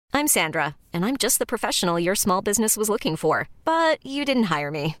I'm Sandra, and I'm just the professional your small business was looking for. But you didn't hire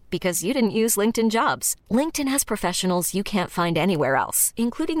me because you didn't use LinkedIn Jobs. LinkedIn has professionals you can't find anywhere else,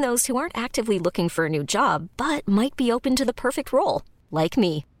 including those who aren't actively looking for a new job, but might be open to the perfect role, like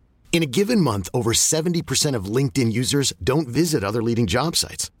me. In a given month, over 70% of LinkedIn users don't visit other leading job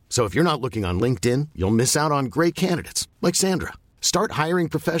sites. So if you're not looking on LinkedIn, you'll miss out on great candidates like Sandra. Start hiring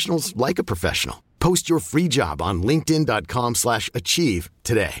professionals like a professional. Post your free job on linkedin.com/achieve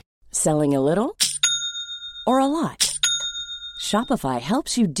today. Selling a little or a lot? Shopify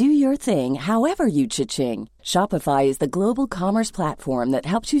helps you do your thing however you cha-ching. Shopify is the global commerce platform that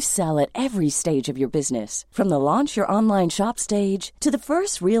helps you sell at every stage of your business. From the launch your online shop stage to the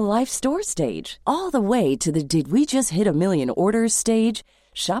first real-life store stage, all the way to the did we just hit a million orders stage.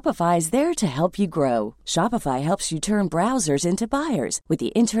 Shopify is there to help you grow. Shopify helps you turn browsers into buyers with the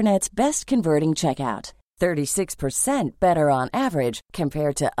internet's best converting checkout. 36% better on average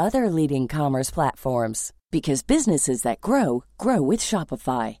compared to other leading commerce platforms. Because businesses that grow, grow with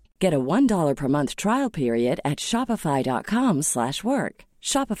Shopify. Get a $1 per month trial period at shopify.com/work.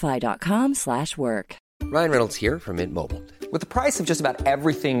 Shopify.com/work. Ryan Reynolds here from Mint Mobile. With the price of just about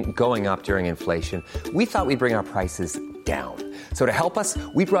everything going up during inflation, we thought we'd bring our prices down. So to help us,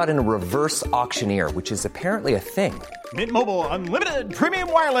 we brought in a reverse auctioneer, which is apparently a thing. Mint Mobile Unlimited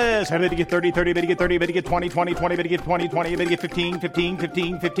Premium Wireless. How to get 30, 30, bit to get 30, bit to get 20, 20, 20, bit to get 20, 20, bit to get 15, 15,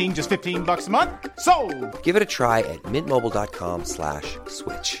 15, 15, just $15 a month? Sold! Give it a try at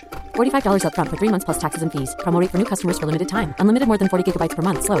mintmobile.com/switch. $45 up front for 3 months plus taxes and fees. Promo rate for new customers for limited time. Unlimited more than 40 gigabytes per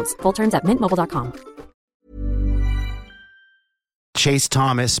month. Slows full terms at mintmobile.com. The Chase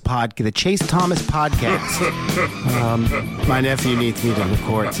Thomas podcast. My nephew needs me to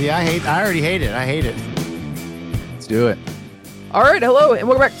record. See, I already hate it. I hate it. Let's do it. All right, hello, and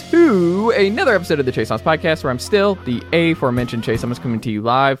welcome back to another episode of the Chase Thomas podcast, where I'm still the aforementioned Chase Thomas, coming to you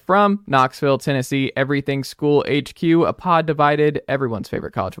live from Knoxville, Tennessee. Everything School HQ, a pod divided, everyone's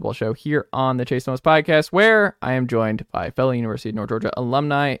favorite college football show here on the Chase Thomas podcast, where I am joined by fellow University of North Georgia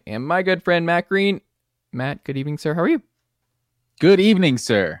alumni and my good friend Matt Green. Matt, good evening, sir. How are you? Good evening,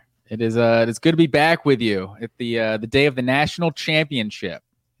 sir. It's good to be back with you at the day of the national championship.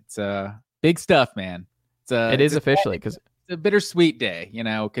 It's big stuff, man. It is officially, because it's a bittersweet day,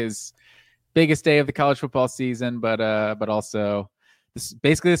 because biggest day of the college football season, but also this is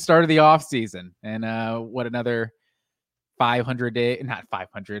basically the start of the off season, and what another 500 days? Not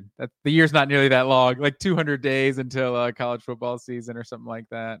 500. The year's not nearly that long. Like 200 days until college football season or something like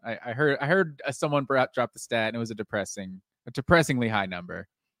that. I heard someone drop the stat, and it was a depressingly high number.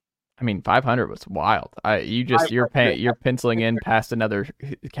 I mean, 500 was wild. You're penciling in past another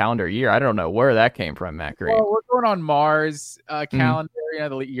calendar year. I don't know where that came from, Matt Green. Well, we're going on Mars calendar.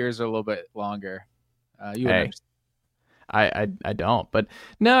 The years are a little bit longer. I don't, but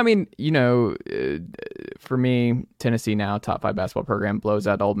no, I mean, for me, Tennessee now top 5 basketball program blows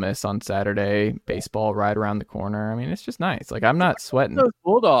out Ole Miss on Saturday. Baseball right around the corner. I mean, it's just nice. Like, I'm not sweating. Those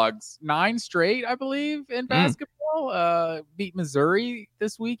Bulldogs 9 straight, I believe, in basketball. Beat Missouri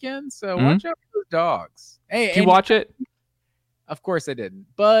this weekend, so watch out for those Dogs. Hey, did you watch it? Of course I didn't,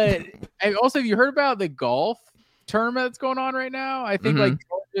 but also, have you heard about the golf tournament that's going on right now? I think like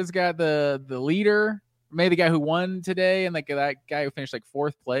Georgia's got the leader, maybe the guy who won today, and like that guy who finished like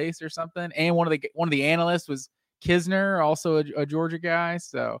 4th place or something. And one of the analysts was Kisner, also a Georgia guy.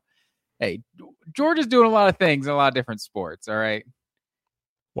 So, hey, Georgia's doing a lot of things in a lot of different sports. All right.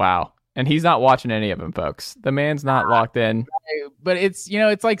 Wow. And he's not watching any of them, folks. The man's not locked in. But it's,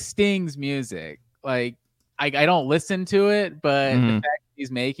 it's like Sting's music. Like, I don't listen to it, but the fact that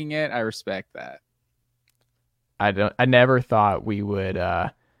he's making it, I respect that. I never thought we would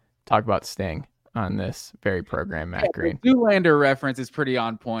talk about Sting on this very program, Matt Green. The Zoolander reference is pretty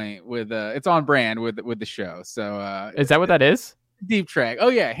on point with it's on brand with the show. So is that what that is? Deep track. Oh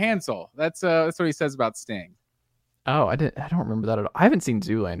yeah, Hansel. That's what he says about Sting. Oh, I don't remember that at all. I haven't seen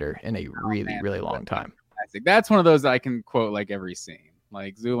Zoolander in a really long time. Fantastic. That's one of those that I can quote like every scene.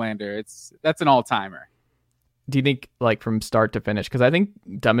 Like Zoolander, that's an all-timer. Do you think like from start to finish? Because I think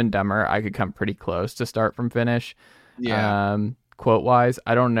Dumb and Dumber, I could come pretty close to start from finish. Yeah. Quote wise,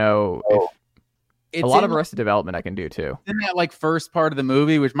 I don't know if a lot of Arrested Development I can do too. In that like first part of the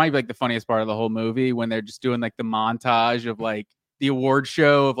movie, which might be like the funniest part of the whole movie, when they're just doing like the montage of like the award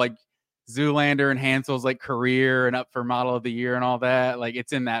show of like Zoolander and Hansel's like career and up for model of the year and all that. Like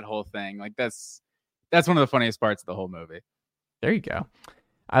it's in that whole thing. Like that's one of the funniest parts of the whole movie. There you go.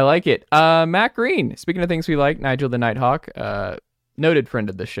 I like it. Matt Green, speaking of things we like, Nigel the Nighthawk, noted friend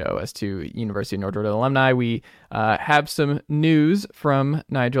of the show as to University of North Georgia alumni. We have some news from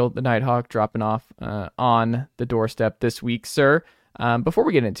Nigel the Nighthawk dropping off on the doorstep this week, sir. Before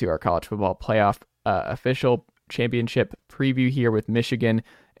we get into our college football playoff official championship preview here with Michigan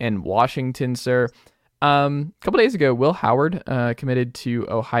and Washington, sir. A couple days ago, Will Howard committed to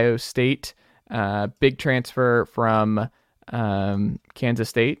Ohio State. Big transfer from Kansas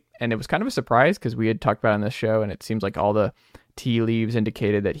State. And it was kind of a surprise because we had talked about it on this show, and it seems like all the tea leaves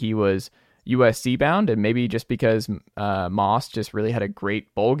indicated that he was USC bound, and maybe just because Moss just really had a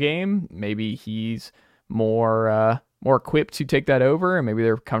great bowl game, maybe he's more equipped to take that over, and maybe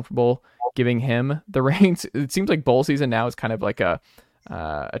they're comfortable giving him the reins. It seems like bowl season now is kind of like a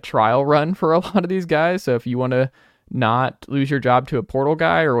trial run for a lot of these guys. So if you want to not lose your job to a portal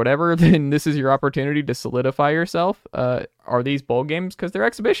guy or whatever, then this is your opportunity to solidify yourself. Are these bowl games? Because they're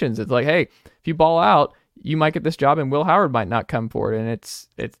exhibitions. It's like, hey, if you ball out, you might get this job, and Will Howard might not come for it. And it's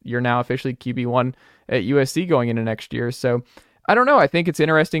you're now officially QB1 at USC going into next year. So I don't know. I think it's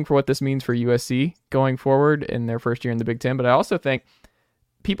interesting for what this means for USC going forward in their first year in the Big Ten. But I also think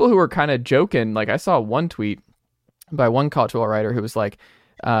people who are kind of joking, like I saw one tweet by one college football writer who was like,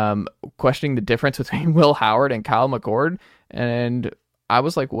 questioning the difference between Will Howard and Kyle McCord. And I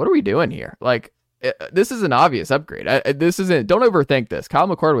was like, what are we doing here? Like, this is an obvious upgrade. Don't overthink this. Kyle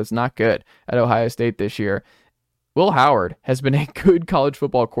McCord was not good at Ohio State this year. Will Howard has been a good college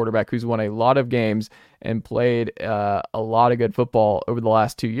football quarterback who's won a lot of games and played a lot of good football over the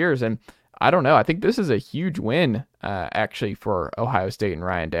last 2 years. And I don't know. I think this is a huge win, actually, for Ohio State and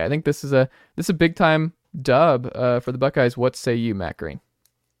Ryan Day. I think this is a big time dub for the Buckeyes. What say you, Matt Green?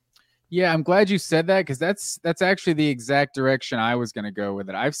 Yeah, I'm glad you said that, because that's actually the exact direction I was going to go with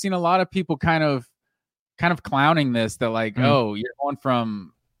it. I've seen a lot of people kind of clowning this, that like, oh, you're going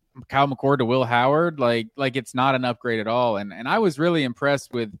from Kyle McCord to Will Howard, like it's not an upgrade at all. And I was really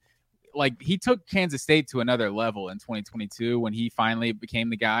impressed with, like, he took Kansas State to another level in 2022 when he finally became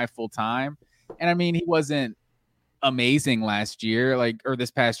the guy full time. And I mean, he wasn't amazing last year, or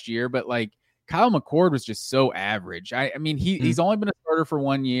this past year, but like, Kyle McCord was just so average. I mean, he's only been a starter for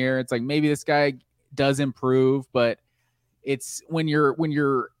 1 year. It's like, maybe this guy does improve, but it's when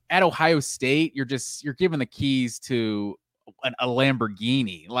you're at Ohio State, you're given the keys to a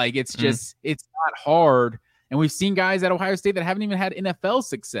Lamborghini. Like, it's just, it's not hard. And we've seen guys at Ohio State that haven't even had NFL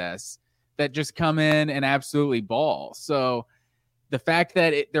success that just come in and absolutely ball. So the fact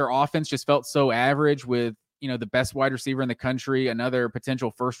that their offense just felt so average with, the best wide receiver in the country, another potential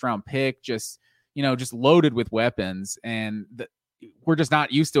first round pick, just loaded with weapons. And we're just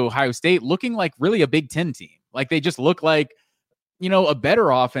not used to Ohio State looking like really a Big Ten team. Like, they just look like, a better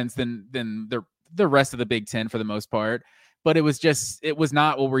offense than the rest of the Big Ten for the most part. But it was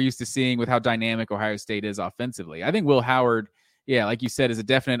not what we're used to seeing with how dynamic Ohio State is offensively. I think Will Howard, yeah, like you said, is a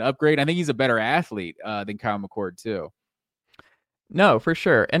definite upgrade. I think he's a better athlete than Kyle McCord too. No, for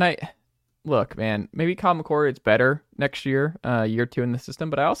sure. And look, man, maybe Kyle McCord is better next year, year 2 in the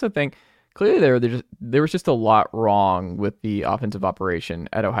system. But I also think clearly there was just a lot wrong with the offensive operation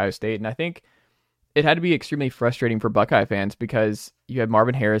at Ohio State. And I think it had to be extremely frustrating for Buckeye fans, because you had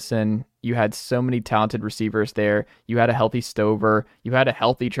Marvin Harrison, you had so many talented receivers there, you had a healthy Stover, you had a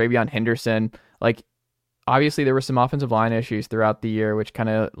healthy Travion Henderson. Like, obviously there were some offensive line issues throughout the year, which kind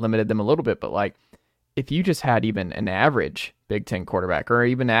of limited them a little bit. But like, if you just had even an average Big Ten quarterback, or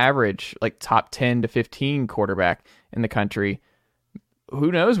even average like top 10 to 15 quarterback in the country,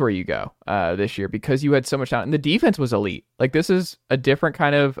 who knows where you go this year, because you had so much talent. And the defense was elite. Like, this is a different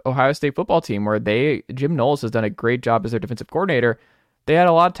kind of Ohio State football team where Jim Knowles has done a great job as their defensive coordinator. They had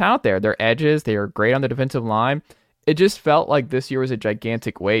a lot of talent there. Their edges, they are great on the defensive line. It just felt like this year was a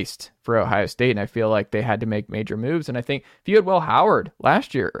gigantic waste for Ohio State, and I feel like they had to make major moves. And I think if you had Will Howard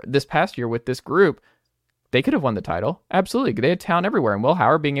this past year with this group, they could have won the title. Absolutely. They had talent everywhere. And Will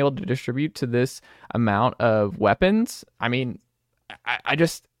Howard being able to distribute to this amount of weapons, I mean,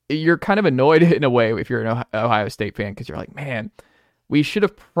 you're kind of annoyed in a way if you're an Ohio State fan, because you're like, man, we should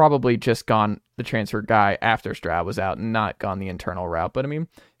have probably just gone the transfer guy after Stroud was out and not gone the internal route. But I mean,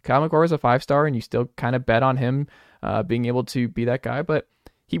 Kyle McCord was a 5-star, and you still kind of bet on him being able to be that guy, but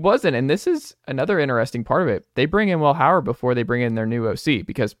he wasn't. And this is another interesting part of it. They bring in Will Howard before they bring in their new OC,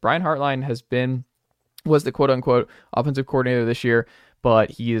 because Brian Hartline was the quote-unquote offensive coordinator this year, but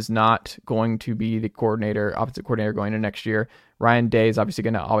he is not going to be the offensive coordinator going into next year. Ryan Day is obviously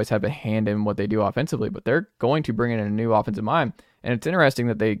going to always have a hand in what they do offensively, but they're going to bring in a new offensive mind. And it's interesting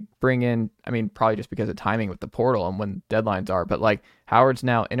that they bring in, I mean, probably just because of timing with the portal and when deadlines are, but like, Howard's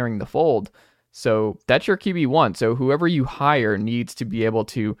now entering the fold. So that's your QB1. So whoever you hire needs to be able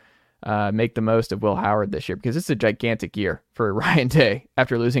to make the most of Will Howard this year, because it's a gigantic year for Ryan Day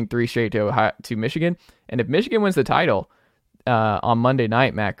after losing 3 straight to Michigan. And if Michigan wins the title on Monday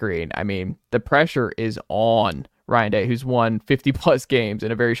night, Matt Green, I mean, the pressure is on Ryan Day, who's won 50-plus games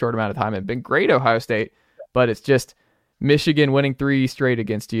in a very short amount of time and been great at Ohio State, but it's just Michigan winning 3 straight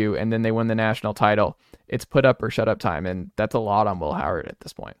against you, and then they win the national title. It's put up or shut up time, and that's a lot on Will Howard at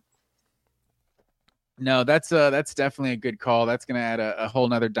this point. No, that's definitely a good call. That's going to add a whole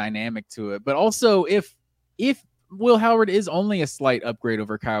nother dynamic to it. But also, if Will Howard is only a slight upgrade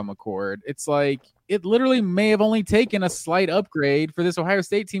over Kyle McCord, it's like it literally may have only taken a slight upgrade for this Ohio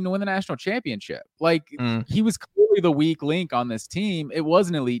State team to win the national championship. Like he was clearly the weak link on this team. It was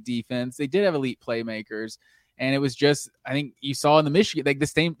an elite defense. They did have elite playmakers, and it was just, I think you saw in the Michigan, like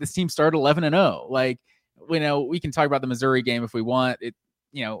this team started 11-0. Like, we can talk about the Missouri game if we want. It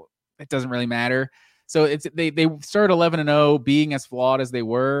doesn't really matter. So it's they started 11-0, being as flawed as they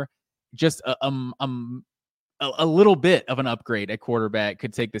were. Just a little bit of an upgrade at quarterback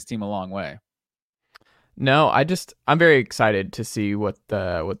could take this team a long way. No, I'm very excited to see what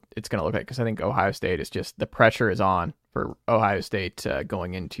it's going to look like, because I think Ohio State is just, the pressure is on for Ohio State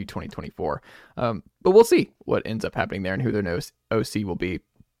going into 2024. But we'll see what ends up happening there and who their OC will be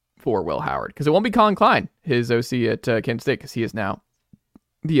for Will Howard, because it won't be Colin Klein, his OC at Kansas State, because he is now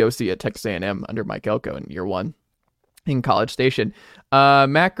the OC at Texas A&M under Mike Elko in year 1 in College Station.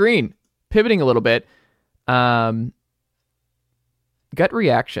 Matt Green, pivoting a little bit. Gut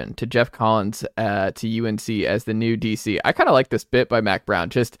reaction to Jeff Collins to UNC as the new DC. I kind of like this bit by Mac Brown,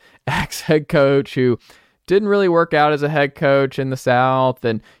 just ex-head coach who didn't really work out as a head coach in the South,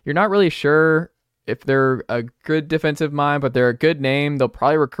 and you're not really sure if they're a good defensive mind, but they're a good name. They'll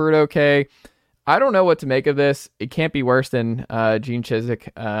probably recruit okay. I don't know what to make of this. It can't be worse than Gene Chizik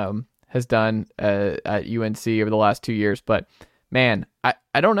has done at UNC over the last 2 years. But man,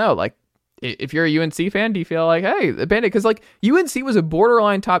 I don't know. Like, if you're a UNC fan, do you feel like, hey, the Bandit? Because like UNC was a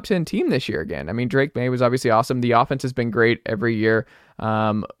borderline top 10 team this year again. I mean, Drake May was obviously awesome. The offense has been great every year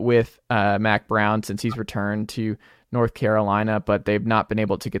with Mac Brown since he's returned to North Carolina, but they've not been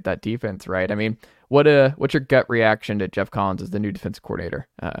able to get that defense right. I mean, what's your gut reaction to Jeff Collins as the new defensive coordinator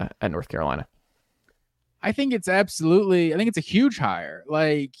at North Carolina? I think it's a huge hire.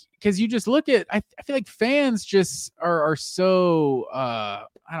 Like, because you just look at, I feel like fans just are so, I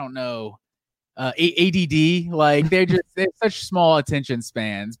don't know, ADD. Like they have such small attention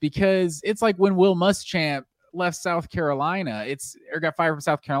spans, because it's like when Will Muschamp left South Carolina, or got fired from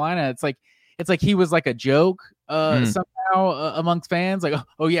South Carolina. It's like he was like a joke somehow amongst fans. Like,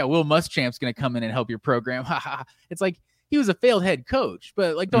 oh yeah, Will Muschamp's going to come in and help your program. It's like he was a failed head coach,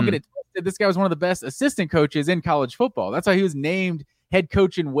 but like, don't get it twisted. This guy was one of the best assistant coaches in college football. That's why he was named head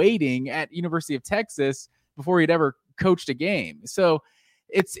coach in waiting at University of Texas before he'd ever coached a game. So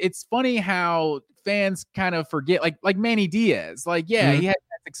it's funny how fans kind of forget, like Manny Diaz. Like, yeah, he had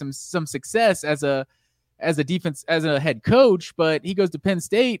some success as a head coach, but he goes to Penn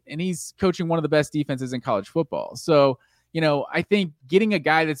State and he's coaching one of the best defenses in college football. So, I think getting a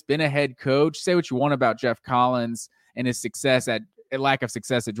guy that's been a head coach, say what you want about Jeff Collins and his success lack of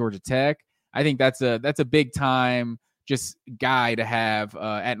success at Georgia Tech, I think that's a big time just guy to have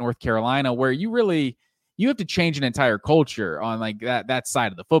at North Carolina, where you have to change an entire culture on like that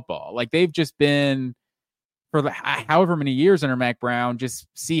side of the football. Like they've just been, for however many years under Mac Brown, just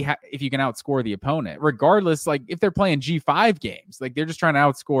see if you can outscore the opponent, regardless. Like if they're playing G5 games, like they're just trying to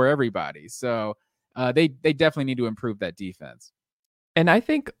outscore everybody. So they definitely need to improve that defense. And I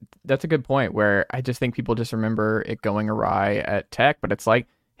think that's a good point, where I just think people just remember it going awry at Tech, but it's like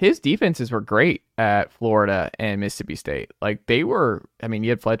his defenses were great at Florida and Mississippi State. Like they were, I mean, you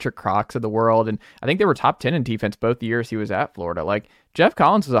had Fletcher Cox of the world, and I think they were top 10 in defense both years he was at Florida. Like Jeff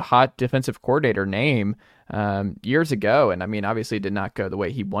Collins was a hot defensive coordinator name years ago, and I mean, obviously it did not go the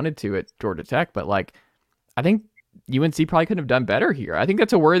way he wanted to at Georgia Tech, but like I think UNC probably could have done better here. I think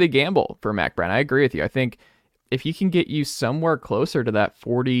that's a worthy gamble for Mac Brown. I agree with you. I think if you can get you somewhere closer to that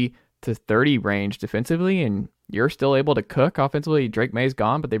 40 to 30 range defensively, and you're still able to cook offensively, Drake May's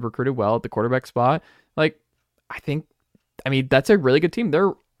gone, but they've recruited well at the quarterback spot. Like, I mean, that's a really good team.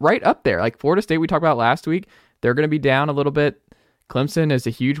 They're right up there. Like Florida State, we talked about last week, they're going to be down a little bit. Clemson is a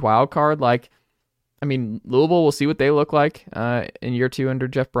huge wild card. Like, I mean, Louisville, we'll see what they look like in year 2 under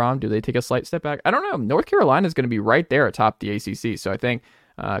Jeff Brom. Do they take a slight step back? I don't know. North Carolina is going to be right there atop the ACC. So I think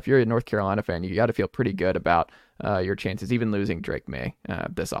if you're a North Carolina fan, you got to feel pretty good about your chances, even losing Drake May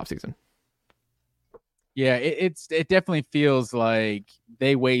this offseason. Yeah, it definitely feels like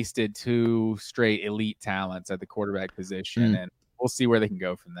they wasted 2 straight elite talents at the quarterback position, and we'll see where they can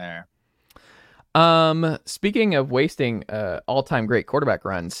go from there. Speaking of wasting all-time great quarterback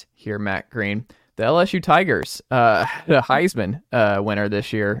runs here, Matt Green, the LSU Tigers, the Heisman winner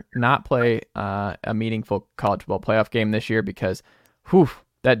this year, not play a meaningful college football playoff game this year because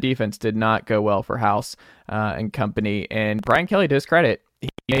that defense did not go well for House and company. And Brian Kelly, to his credit, he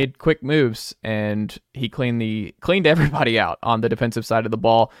made quick moves and he cleaned everybody out on the defensive side of the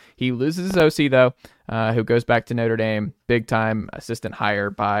ball. He loses his OC though, who goes back to Notre Dame. Big time assistant hire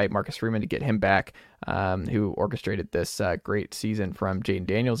by Marcus Freeman to get him back, who orchestrated this great season from Jaden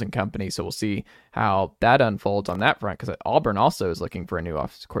Daniels and company. So we'll see how that unfolds on that front, because Auburn also is looking for a new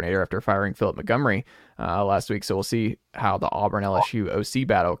offensive coordinator after firing Philip Montgomery last week. So we'll see how the Auburn LSU OC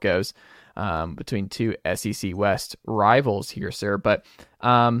battle goes between two SEC West rivals here, sir. But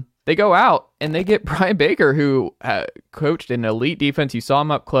they go out and they get Brian Baker, who coached an elite defense. You saw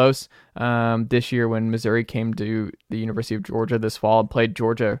him up close this year when Missouri came to the University of Georgia this fall and played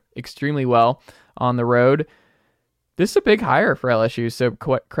Georgia extremely well on the road. This is a big hire for LSU, so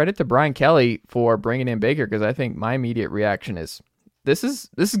credit to Brian Kelly for bringing in Baker, because I think my immediate reaction is this is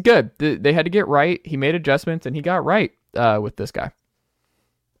good. They had to get right. He made adjustments and he got right with this guy.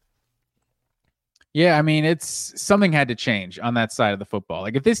 Yeah, I mean, something had to change on that side of the football.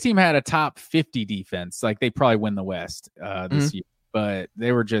 Like if this team had a top 50 defense, like they probably win the West this year. But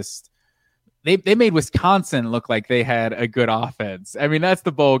they were just they made Wisconsin look like they had a good offense. I mean, that's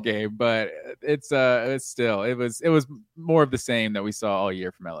the bowl game, but it's still it was more of the same that we saw all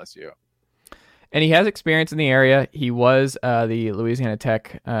year from LSU. And he has experience in the area. He was the Louisiana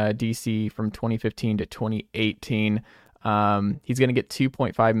Tech DC from 2015 to 2018. He's going to get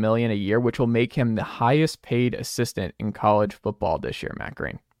 $2.5 million a year, which will make him the highest paid assistant in college football this year, Matt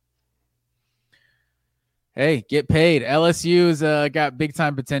Green. Hey, get paid. LSU's got big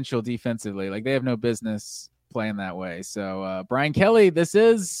time potential defensively. Like they have no business playing that way. So Brian Kelly, this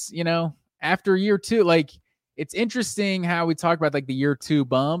is, after year two, like it's interesting how we talk about like the year two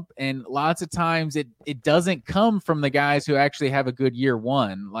bump, and lots of times it doesn't come from the guys who actually have a good year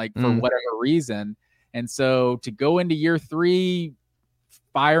one, like for whatever reason. And so to go into year three,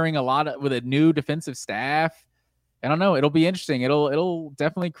 firing with a new defensive staff, I don't know. It'll be interesting. It'll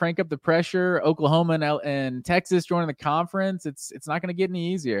definitely crank up the pressure. Oklahoma and Texas joining the conference. It's not going to get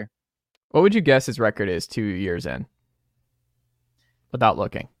any easier. What would you guess his record is 2 years in, without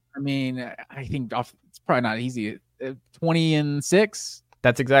looking? I mean, I think it's probably not easy. 20-6.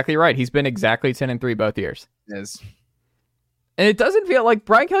 That's exactly right. He's been exactly 10-3 both years. Yes. And it doesn't feel like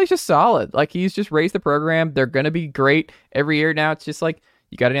Brian Kelly's just solid. Like he's just raised the program. They're going to be great every year now. It's just like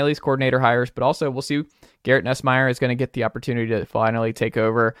you got to nail these coordinator hires, but also we'll see. Garrett Nussmeier is going to get the opportunity to finally take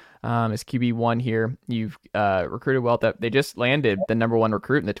over as QB1 here. You've recruited well. That they just landed the number one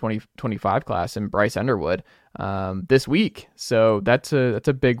recruit in the 2025 class in Bryce Underwood this week. So that's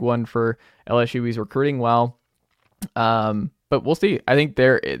a big one for LSU. He's recruiting well. But we'll see. I think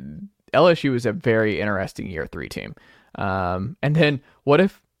LSU is a very interesting year three team. And then what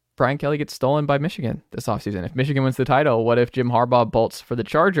if Brian Kelly gets stolen by Michigan this offseason? If Michigan wins the title, what if Jim Harbaugh bolts for the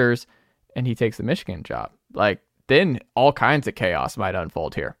Chargers and he takes the Michigan job? Like then all kinds of chaos might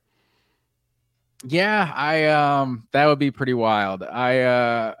unfold here. Yeah, that would be pretty wild.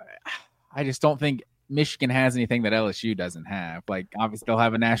 I just don't think Michigan has anything that LSU doesn't have. Like obviously they'll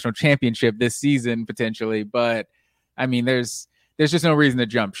have a national championship this season potentially, but I mean there's just no reason to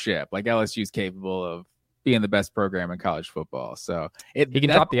jump ship. Like LSU is capable of being the best program in college football. So he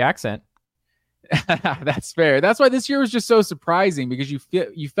can drop the accent. That's fair. That's why this year was just so surprising, because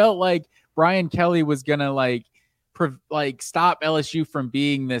you felt like Brian Kelly was gonna stop LSU from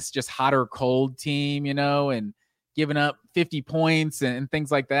being this just hot or cold team, and giving up 50 points and things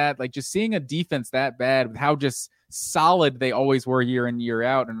like that. Like just seeing a defense that bad with how just solid they always were year in, year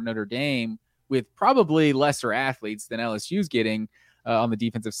out in Notre Dame, with probably lesser athletes than LSU's getting on the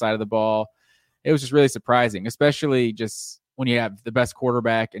defensive side of the ball. It was just really surprising, especially just when you have the best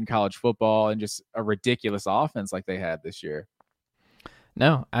quarterback in college football and just a ridiculous offense like they had this year.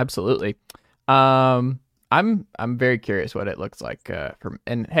 No, absolutely. I'm very curious what it looks like.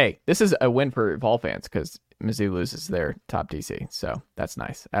 And hey, this is a win for Vol fans because Mizzou loses their top DC, so that's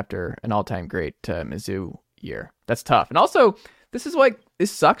nice after an all-time great Mizzou year. That's tough, and also this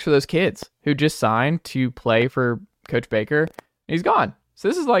sucks for those kids who just signed to play for Coach Baker. He's gone. So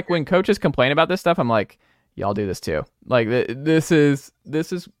this is like when coaches complain about this stuff, I'm like, y'all do this too. Like this is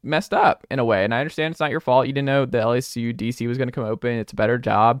messed up in a way. And I understand it's not your fault. You didn't know the LSU DC was going to come open. It's a better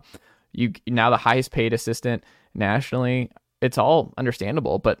job. You now the highest paid assistant nationally. It's all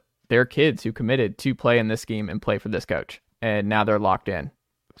understandable, but they're kids who committed to play in this scheme and play for this coach. And now they're locked in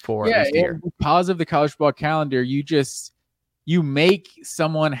for this year. Because of the college football calendar, you make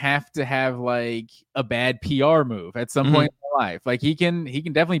someone have to have like a bad PR move at some point in their life. Like he can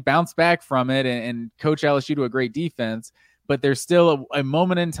definitely bounce back from it and coach LSU to a great defense, but there's still a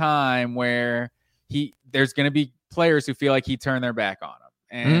moment in time where there's going to be players who feel like he turned their back on him.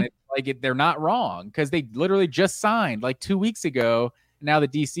 and it's like they're not wrong because they literally just signed like 2 weeks ago. And now the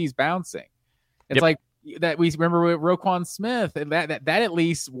DC's bouncing. It's like that. We remember with Roquan Smith, and that at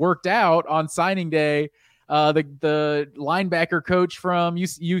least worked out on signing day. The linebacker coach from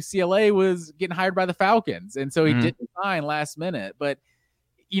UCLA was getting hired by the Falcons, and so he didn't sign last minute. But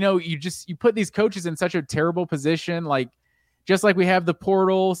you put these coaches in such a terrible position, like just like we have the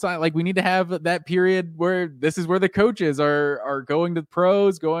portal sign, like we need to have that period where this is where the coaches are going to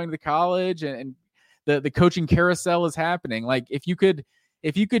pros, going to college, and the coaching carousel is happening. Like if you could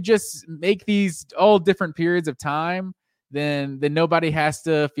just make these all different periods of time, then nobody has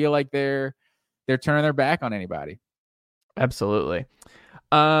to feel like they're turning their back on anybody. Absolutely.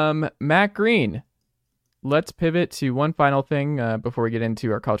 Matt Green, let's pivot to one final thing before we get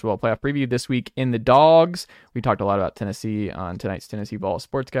into our college football playoff preview this week in the dogs. We talked a lot about Tennessee on tonight's Tennessee Ball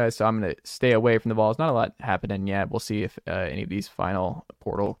Sports Guys, so I'm going to stay away from the Vols. Not a lot happening yet. We'll see if any of these final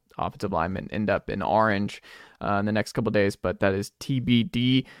portal offensive linemen end up in orange in the next couple of days, but that is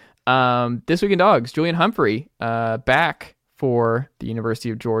TBD. This week in dogs, Julian Humphrey back for the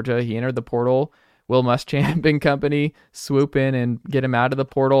University of Georgia. He entered the portal. Will Muschamp and company swoop in and get him out of the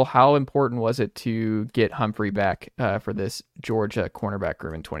portal? How important was it to get Humphrey back for this Georgia cornerback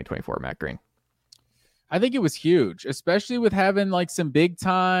room in 2024, Matt Green? I think it was huge, especially with having like some big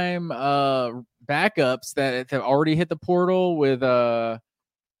time backups that have already hit the portal with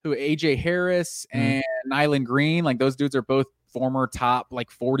AJ Harris and Nyland Green. Like those dudes are both former top like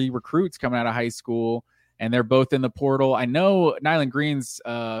 40 recruits coming out of high school, and they're both in the portal. I know Nyland Green's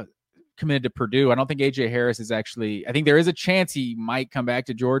committed to Purdue. I don't think AJ Harris is actually, I think there is a chance he might come back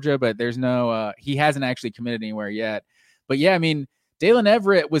to Georgia, but there's no, he hasn't actually committed anywhere yet. But yeah, I mean, Dalen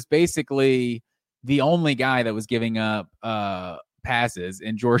Everett was basically the only guy that was giving up passes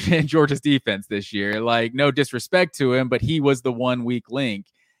in Georgia's defense this year. Like no disrespect to him, but he was the one weak link,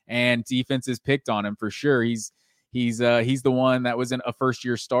 and defenses picked on him for sure. He's the one that was a first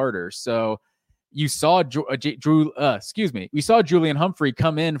year starter. So you saw we saw Julian Humphrey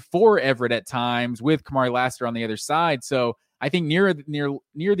come in for Everett at times with Kamari Lassiter on the other side. So I think near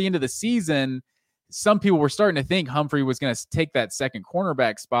the end of the season, some people were starting to think Humphrey was going to take that second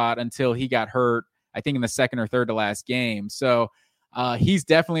cornerback spot until he got hurt, I think in the second or third to last game. So he's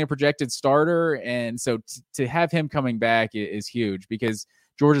definitely a projected starter. And so to have him coming back is huge because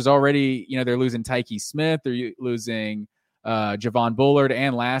Georgia's already, they're losing Tyke Smith. They're losing Javon Bullard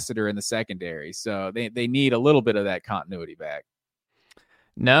and Lassiter in the secondary. So they need a little bit of that continuity back.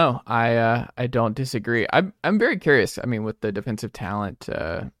 No, I don't disagree. I'm very curious. I mean, with the defensive talent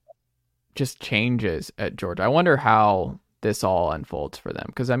just changes at Georgia, I wonder how this all unfolds for them.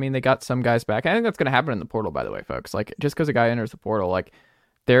 Because, I mean, they got some guys back. I think that's going to happen in the portal, by the way, folks. Like, just because a guy enters the portal, like,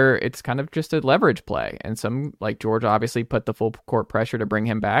 it's kind of just a leverage play. And some, like, Georgia obviously put the full court pressure to bring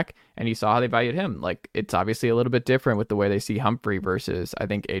him back, and you saw how they valued him. Like, it's obviously a little bit different with the way they see Humphrey versus, I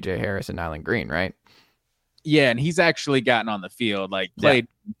think, AJ Harris and Nyland Green, right? Yeah, and he's actually gotten on the field, like, played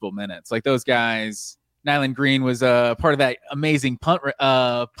full minutes. Like, those guys, Nyland Green was part of that amazing punt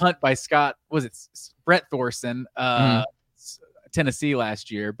by Scott, Brett Thorson, Tennessee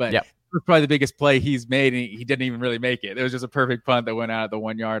last year, but it was probably the biggest play he's made, and he didn't even really make it. It was just a perfect punt that went out at the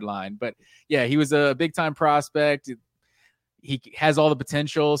 1 yard line. But yeah, he was a big time prospect. He has all the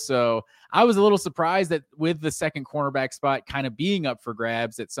potential. So I was a little surprised that with the second cornerback spot kind of being up for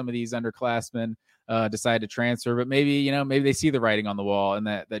grabs, that some of these underclassmen decided to transfer. But maybe they see the writing on the wall, and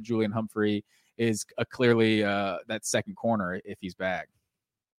that Julian Humphrey is clearly that second corner if he's back.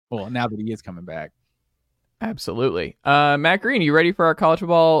 Well, now that he is coming back. Absolutely. Matt Green, you ready for our college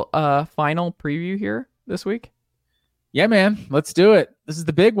football final preview here this week? Yeah, man. Let's do it. This is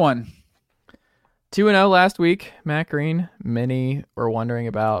the big one. 2-0 last week, Matt Green. Many were wondering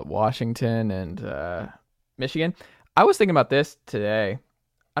about Washington and Michigan. I was thinking about this today.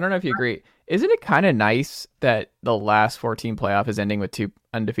 I don't know if you agree. Isn't it kind of nice that the last 14 playoff is ending with two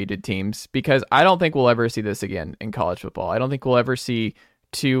undefeated teams? Because I don't think we'll ever see this again in college football. I don't think we'll ever see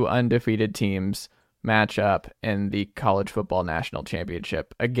two undefeated teams match up in the college football national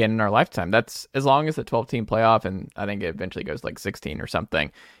championship again in our lifetime. That's as long as the 12-team playoff, and I think it eventually goes like 16 or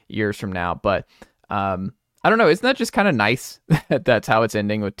something years from now. But I don't know. Isn't that just kind of nice that that's how it's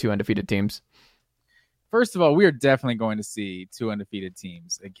ending with two undefeated teams? First of all, we are definitely going to see two undefeated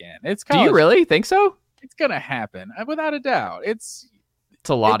teams again. Do you really think so? It's going to happen without a doubt. It's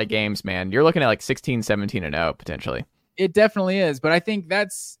a lot of games, man. You're looking at like 16, 17-0 potentially. It definitely is, but I think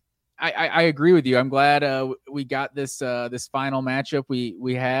I agree with you. I'm glad we got this final matchup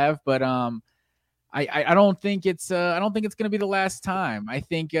we have, but I don't think it's going to be the last time. I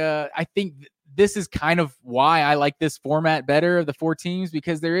think this is kind of why I like this format better of the 4 teams,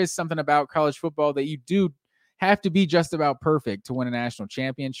 because there is something about college football that you do have to be just about perfect to win a national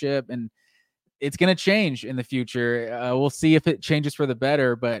championship. And it's going to change in the future. We'll see if it changes for the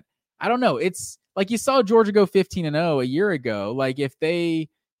better, but I don't know. It's like you saw Georgia go 15-0 a year ago. Like if they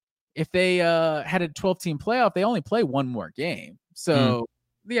had a 12-team playoff, they only play one more game. So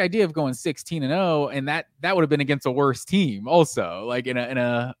the idea of going 16-0, and that would have been against a worse team also, like in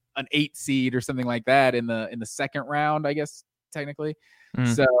an 8 seed or something like that in the second round, I guess technically.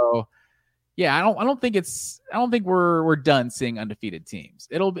 So yeah, I don't think we're done seeing undefeated teams.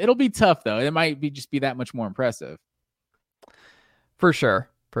 It'll be tough though. It might just be that much more impressive. For sure.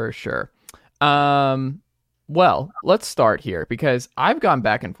 Well, let's start here because I've gone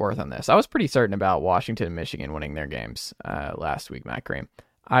back and forth on this. I was pretty certain about Washington and Michigan winning their games last week, Matt Green.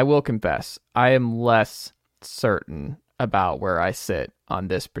 I will confess, I am less certain about where I sit on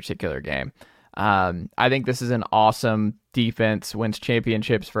this particular game. I think this is an awesome defense wins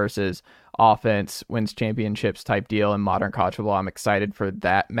championships versus offense wins championships type deal in modern college football. I'm excited for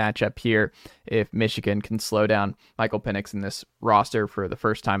that matchup here. If Michigan can slow down Michael Penix in this roster for the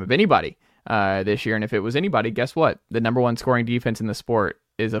first time of anybody this year, and if it was anybody, guess what? The number 1 scoring defense in the sport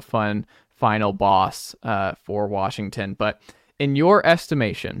is a fun final boss for Washington. But in your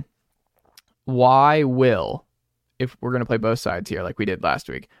estimation, why will, if we're going to play both sides here like we did last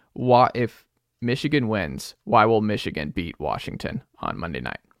week, if Michigan wins, why will Michigan beat Washington on Monday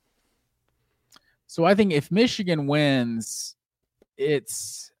night? So I think if Michigan wins,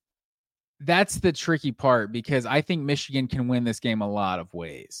 that's the tricky part, because I think Michigan can win this game a lot of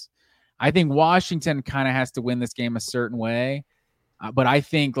ways. I think Washington kind of has to win this game a certain way. But I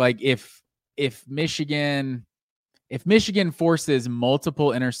think like if Michigan forces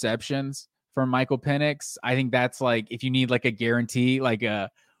multiple interceptions from Michael Penix, I think that's like, if you need like a guarantee, like a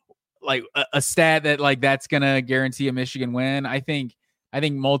stat that like that's going to guarantee a Michigan win, I think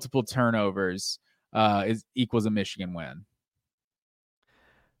multiple turnovers equals a Michigan win.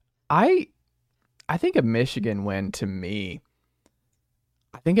 I think a Michigan win, to me,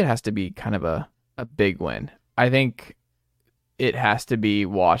 I think it has to be kind of a big win. I think it has to be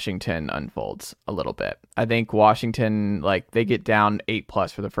Washington unfolds a little bit. I think Washington, like, they get down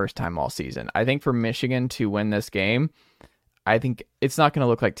 8+ for the first time all season. I think for Michigan to win this game, I think it's not going to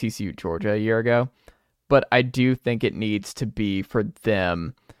look like TCU Georgia a year ago, but I do think it needs to be for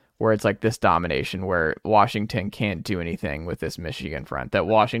them where it's like this domination where Washington can't do anything with this Michigan front, that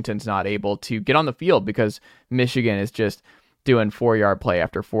Washington's not able to get on the field because Michigan is just doing 4-yard play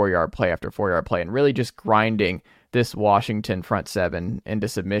after 4-yard play after 4-yard play and really just grinding this Washington front seven into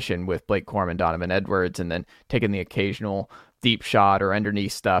submission with Blake Corum, Donovan Edwards, and then taking the occasional deep shot or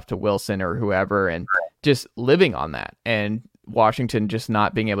underneath stuff to Wilson or whoever and just living on that. And Washington just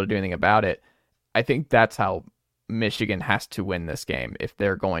not being able to do anything about it. I think that's how Michigan has to win this game if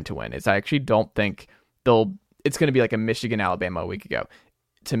they're going to win. I actually don't think it's going to be like a Michigan-Alabama a week ago.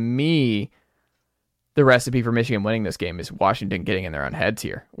 To me, the recipe for Michigan winning this game is Washington getting in their own heads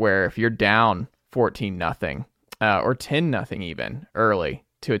here, where if you're down 14-0 or 10-0 even early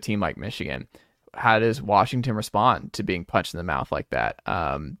to a team like Michigan, how does Washington respond to being punched in the mouth like that?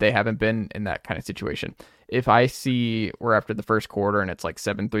 They haven't been in that kind of situation. If I see we're after the first quarter and it's like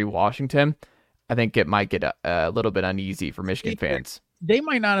 7-3 Washington, I think it might get a little bit uneasy for Michigan fans. They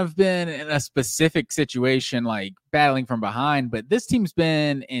might not have been in a specific situation like battling from behind, but this team's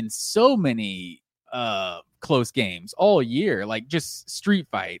been in so many close games all year, like just street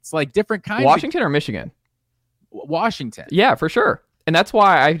fights, like different kinds. Washington or Michigan? Washington. Yeah, for sure. And that's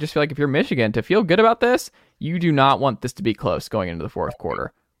why I just feel like if you're Michigan, to feel good about this, you do not want this to be close going into the fourth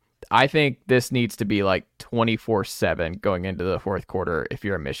quarter. I think this needs to be like 24-7 going into the fourth quarter if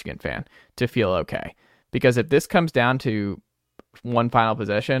you're a Michigan fan to feel okay. Because if this comes down to one final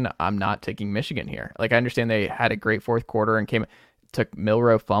possession, I'm not taking Michigan here. Like, I understand they had a great fourth quarter and took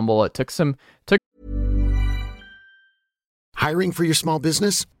Milroe fumble. It took Hiring for your small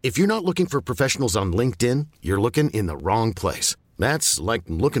business? If you're not looking for professionals on LinkedIn, you're looking in the wrong place. That's like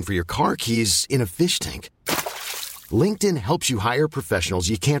looking for your car keys in a fish tank. LinkedIn helps you hire professionals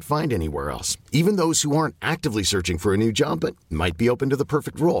you can't find anywhere else, even those who aren't actively searching for a new job but might be open to the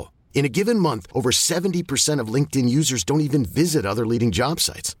perfect role. In a given month, over 70% of LinkedIn users don't even visit other leading job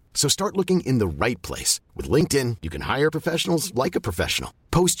sites. So start looking in the right place. With LinkedIn, you can hire professionals like a professional.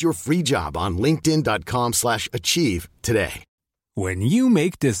 Post your free job on linkedin.com/achieve today. When you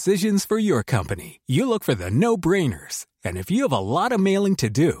make decisions for your company, you look for the no-brainers. And if you have a lot of mailing to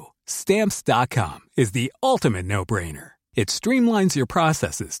do, Stamps.com is the ultimate no-brainer. It streamlines your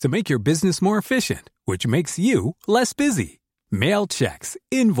processes to make your business more efficient, which makes you less busy. Mail checks,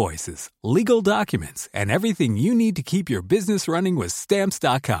 invoices, legal documents, and everything you need to keep your business running with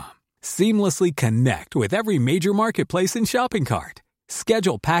Stamps.com. Seamlessly connect with every major marketplace and shopping cart.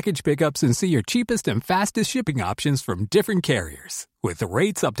 Schedule package pickups and see your cheapest and fastest shipping options from different carriers, with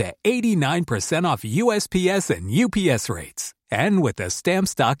rates up to 89% off USPS and UPS rates. And with the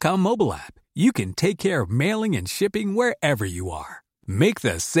Stamps.com mobile app, you can take care of mailing and shipping wherever you are. Make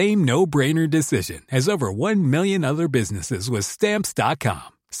the same no-brainer decision as over 1 million other businesses with Stamps.com.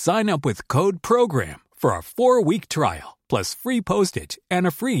 Sign up with code PROGRAM for a 4-week trial, plus free postage and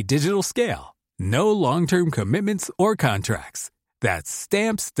a free digital scale. No long-term commitments or contracts. That's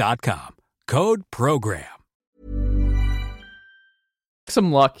Stamps.com. Code PROGRAM.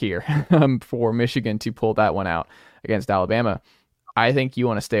 Some luck here for Michigan to pull that one out against Alabama. I think you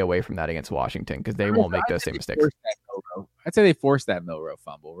want to stay away from that against Washington because they won't make those same mistakes. I'd say they forced that Milroe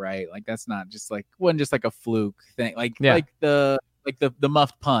fumble, right? Like that's not just like wasn't just like a fluke thing, like the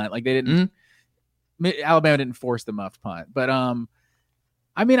muffed punt. Like they didn't. Alabama didn't force the muffed punt, but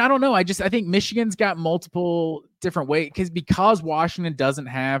I mean I don't know. I think Michigan's got multiple different ways because Washington doesn't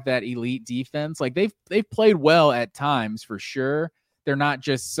have that elite defense. Like they've played well at times for sure. They're not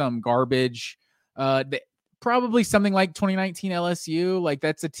just some garbage. Probably something like 2019 LSU. Like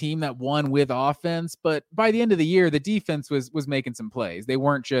that's a team that won with offense, but by the end of the year, the defense was making some plays. They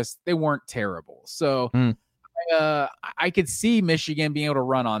weren't terrible. So I could see Michigan being able to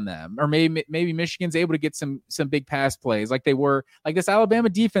run on them, or maybe Michigan's able to get some big pass plays like they were. Like this Alabama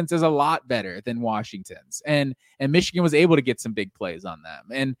defense is a lot better than Washington's, and Michigan was able to get some big plays on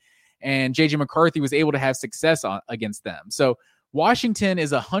them, and JJ McCarthy was able to have success against them. So Washington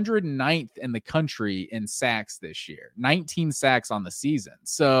is 109th in the country in sacks this year, 19 sacks on the season.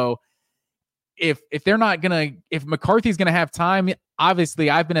 So if McCarthy's going to have time, obviously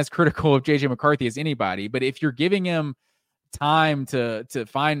I've been as critical of JJ McCarthy as anybody, but if you're giving him time to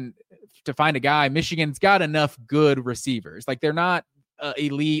find a guy, Michigan's got enough good receivers. Like they're not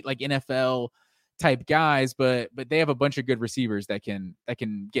elite, like NFL type guys, but they have a bunch of good receivers that can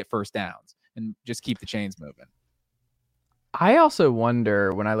get first downs and just keep the chains moving. I also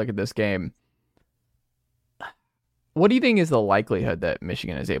wonder when I look at this game, what do you think is the likelihood that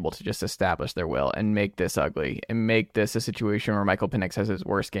Michigan is able to just establish their will and make this ugly and make this a situation where Michael Penix has his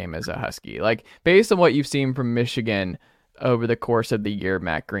worst game as a Husky? Like based on what you've seen from Michigan over the course of the year,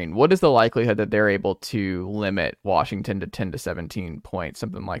 Matt Green, what is the likelihood that they're able to limit Washington to 10 to 17 points,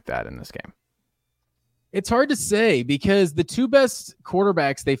 something like that in this game? It's hard to say because the two best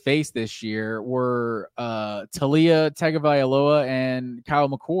quarterbacks they faced this year were Talia Tagovailoa and Kyle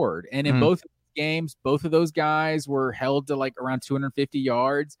McCord. And in both games, both of those guys were held to like around 250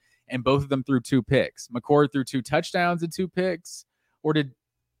 yards, and both of them threw 2 picks. McCord threw 2 touchdowns and 2 picks, or did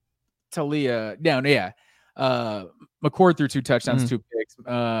Talia? No, yeah. McCord threw 2 touchdowns, 2 picks,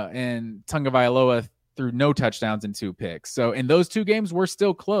 and Tagovailoa threw no touchdowns and 2 picks. So in those 2 games, we're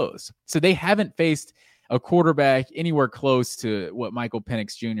still close. So they haven't faced a quarterback anywhere close to what Michael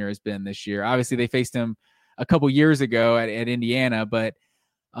Penix Jr. has been this year. Obviously, they faced him a couple years ago at Indiana, but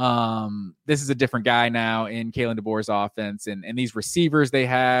this is a different guy now in Kalen DeBoer's offense, and these receivers they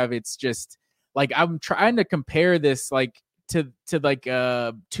have. It's just like I'm trying to compare this like to like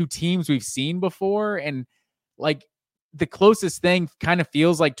 2 teams we've seen before, and like the closest thing kind of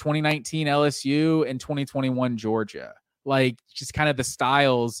feels like 2019 LSU and 2021 Georgia, like just kind of the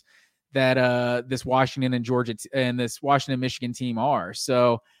styles that this Washington and Georgia and this Washington Michigan team are.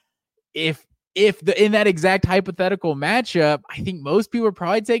 So if in that exact hypothetical matchup, I think most people are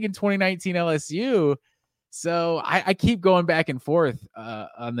probably taking 2019 LSU. So I keep going back and forth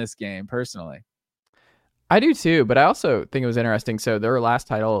on this game personally. I do too, but I also think it was interesting. So their last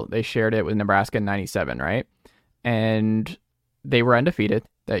title, they shared it with Nebraska in 97, right? And they were undefeated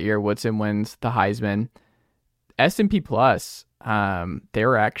that year. Woodson wins the Heisman. S&P Plus, they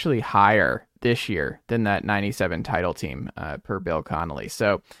were actually higher this year than that 97 title team per Bill Connolly.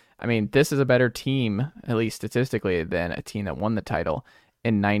 So, I mean, this is a better team, at least statistically, than a team that won the title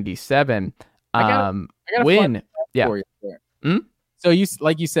in 97. I got a win. Yeah. For you. So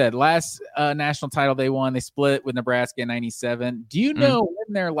like you said, last national title they won, they split with Nebraska in 97. Do you know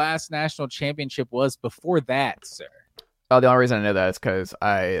when their last national championship was before that, sir? Oh, the only reason I know that is because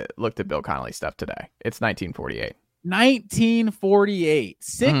I looked at Bill Connolly stuff today. It's 1948. 1948.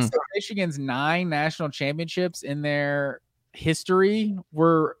 6 of Michigan's 9 national championships in their history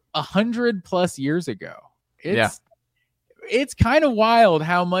were 100 plus years ago. It's kind of wild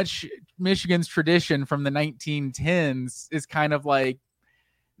how much Michigan's tradition from the 1910s is kind of like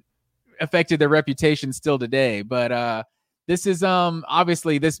affected their reputation still today. But this is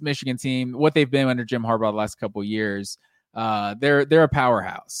obviously this Michigan team, what they've been under Jim Harbaugh the last couple of years. They're a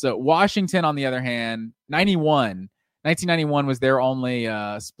powerhouse. So Washington, on the other hand, 1991 was their only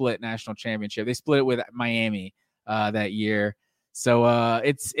split national championship. They split it with Miami that year. So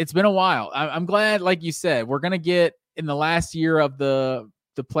it's been a while. I'm glad, like you said, we're gonna get in the last year of the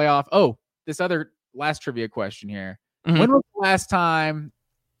playoff. Oh, this other last trivia question here. Mm-hmm. When was the last time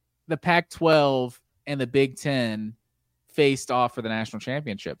the Pac-12 and the Big Ten faced off for the national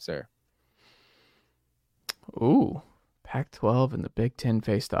championship, sir? Ooh, Pac-12 and the Big Ten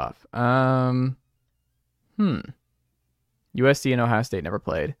faced off. USC and Ohio State never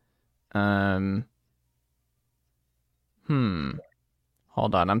played. Hold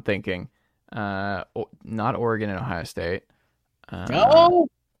on, I'm thinking. Not Oregon and Ohio State. No,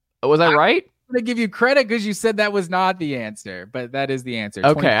 was I right? I'm gonna give you credit because you said that was not the answer, but that is the answer.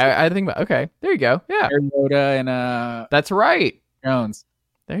 Okay, I think about. Okay, there you go. Yeah, Mariota and that's right. Jones.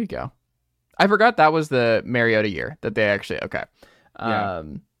 There you go. I forgot that was the Mariota year that they actually. Okay, yeah.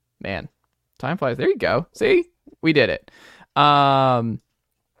 Man, time flies. There you go. See, we did it. Dylan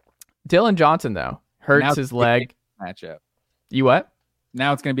Johnson though hurts his leg. Matchup. You what?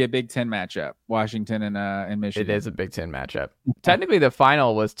 Now it's going to be a Big Ten matchup, Washington and Michigan. It is a Big Ten matchup. Technically, the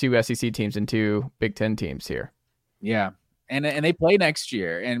final was 2 SEC teams and 2 Big Ten teams here. Yeah, and they play next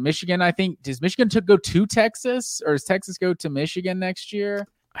year. And Michigan, I think, does Michigan go to Texas, or does Texas go to Michigan next year?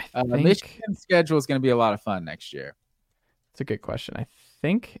 I think Michigan's schedule is going to be a lot of fun next year. It's a good question. I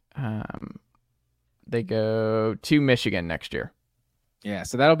think they go to Michigan next year. Yeah,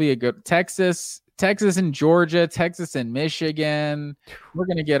 so that'll be a good Texas and Georgia, Texas and Michigan. We're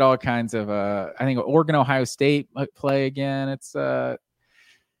gonna get all kinds of I think Oregon, Ohio State might play again. It's a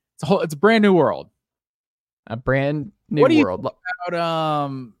brand new world. A brand new world. What do you world. think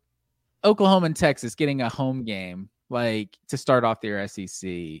about Oklahoma and Texas getting a home game like to start off their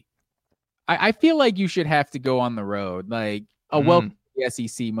SEC? I feel like you should have to go on the road, like a welcome to the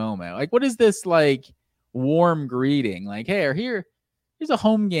SEC moment. Like, what is this like warm greeting? Like, hey, here's a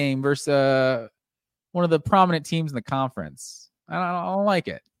home game versus one of the prominent teams in the conference. I don't like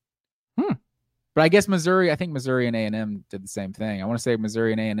it. But I guess Missouri and A&M did the same thing. I want to say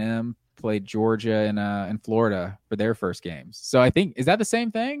Missouri and A&M played Georgia and Florida for their first games. So I think, is that the same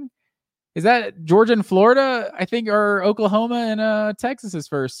thing? Is that Georgia and Florida, I think, are Oklahoma and Texas's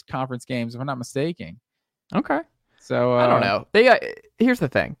first conference games, if I'm not mistaken. Okay. So I don't know. Here's the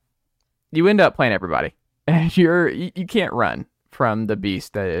thing. You end up playing everybody. And you can't run from the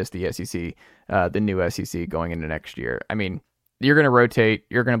beast that is the SEC, the new SEC going into next year. I mean, you're going to rotate.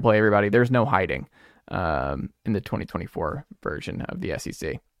 You're going to play everybody. There's no hiding in the 2024 version of the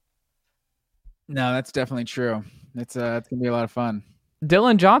SEC. No, that's definitely true. It's going to be a lot of fun.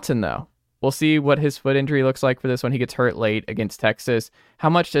 Dylan Johnson, though. We'll see what his foot injury looks like for this one. He gets hurt late against Texas. How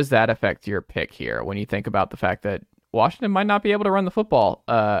much does that affect your pick here when you think about the fact that Washington might not be able to run the football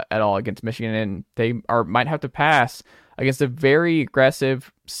at all against Michigan, and they might have to pass against a very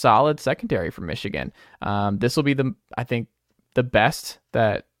aggressive, solid secondary for Michigan. This will be I think the best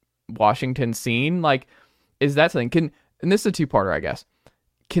that Washington's seen. Like, is that something? And this is a two-parter, I guess.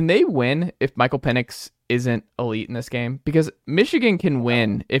 Can they win if Michael Penix isn't elite in this game? Because Michigan can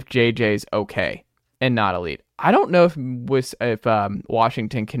win if JJ's okay and not elite. I don't know if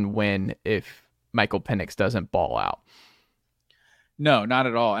Washington can win if Michael Penix doesn't ball out. No, not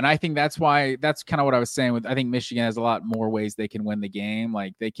at all. And I think that's kind of what I was saying with, I think Michigan has a lot more ways they can win the game.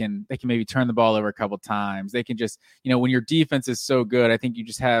 Like they can maybe turn the ball over a couple times. They can just, when your defense is so good, I think you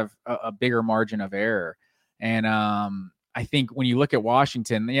just have a bigger margin of error. And I think when you look at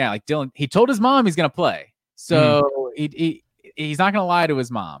Washington, like Dylan, he told his mom he's going to play. So he's not going to lie to his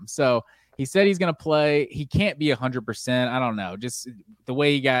mom. So he said he's going to play. He can't be 100%. I don't know. Just the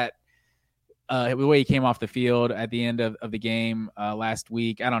way he got, the way he came off the field at the end of the game last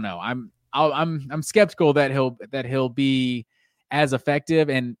week. I don't know. I'm skeptical that he'll be as effective.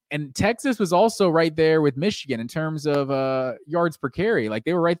 And Texas was also right there with Michigan in terms of yards per carry. Like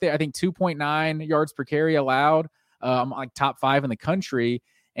they were right there. I think 2.9 yards per carry allowed, like top 5 in the country.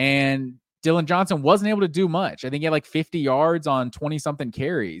 And Dylan Johnson wasn't able to do much. I think he had like 50 yards on 20 something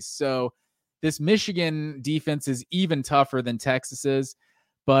carries. So this Michigan defense is even tougher than Texas's.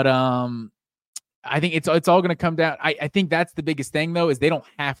 But I think it's all going to come down. I think that's the biggest thing, though, is they don't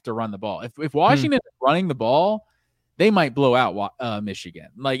have to run the ball. If Washington is running the ball, they might blow out Michigan.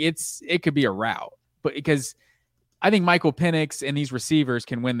 Like it could be a rout, but because I think Michael Penix and these receivers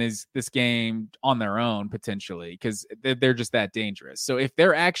can win this game on their own potentially because they're just that dangerous. So if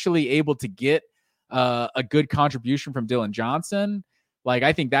they're actually able to get a good contribution from Dylan Johnson, like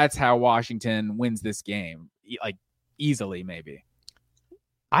I think that's how Washington wins this game, like easily maybe.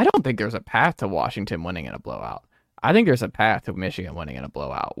 I don't think there's a path to Washington winning in a blowout. I think there's a path to Michigan winning in a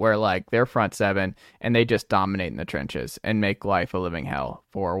blowout where like they're front seven and they just dominate in the trenches and make life a living hell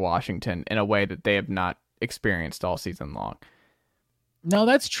for Washington in a way that they have not experienced all season long. No,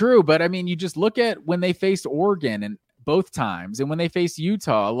 that's true. But I mean, you just look at when they faced Oregon and both times, and when they faced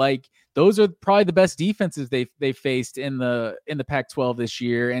Utah, like those are probably the best defenses they faced in the Pac-12 this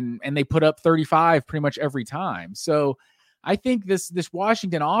year, and they put up 35 pretty much every time. So I think this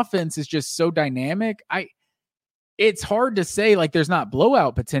Washington offense is just so dynamic. It's hard to say like there's not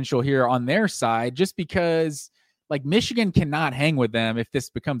blowout potential here on their side, just because like Michigan cannot hang with them if this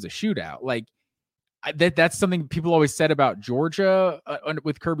becomes a shootout. Like that's something people always said about Georgia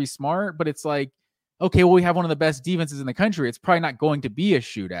with Kirby Smart, but it's like, okay, well, we have one of the best defenses in the country. It's probably not going to be a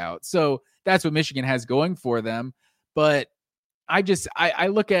shootout. So that's what Michigan has going for them. But I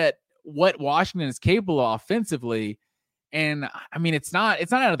look at what Washington is capable of offensively, and I mean, it's not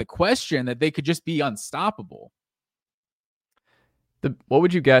out of the question that they could just be unstoppable. What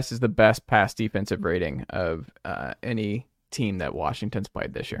would you guess is the best pass defensive rating of any team that Washington's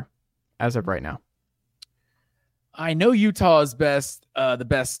played this year, as of right now? I know Utah's the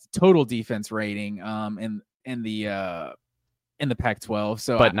best total defense rating in the Pac-12.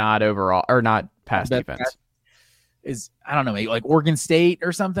 So, but not overall or not pass defense. I don't know, maybe like Oregon State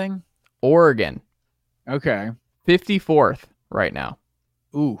or something. Oregon, okay, 54th right now.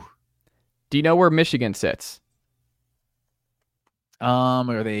 Ooh, do you know where Michigan sits?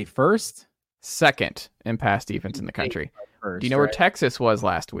 Are they first? Second in pass defense in the country. First, do you know where Texas was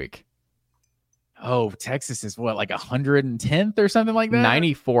last week? Oh, Texas is what, like 110th or something like that?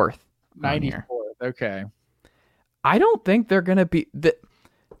 94th. 94th. Okay. I don't think they're going to be...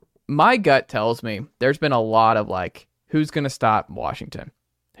 My gut tells me there's been a lot of like, who's going to stop Washington?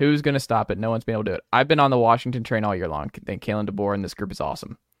 Who's going to stop it? No one's been able to do it. I've been on the Washington train all year long. I think Kalen DeBoer and this group is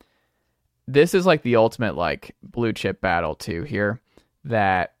awesome. This is like the ultimate like blue chip battle too here,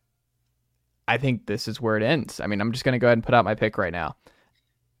 that I think this is where it ends. I mean, I'm just going to go ahead and put out my pick right now.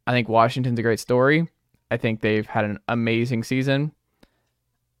 I think Washington's a great story. I think they've had an amazing season.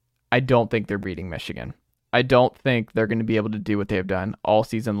 I don't think they're beating Michigan. I don't think they're going to be able to do what they've done all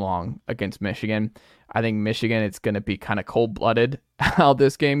season long against Michigan. I think Michigan, it's going to be kind of cold-blooded how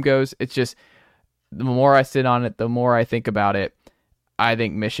this game goes. It's just, the more I sit on it, the more I think about it, I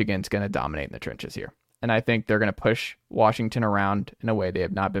think Michigan's going to dominate in the trenches here. And I think they're going to push Washington around in a way they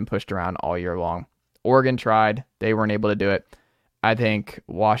have not been pushed around all year long. Oregon tried. They weren't able to do it. I think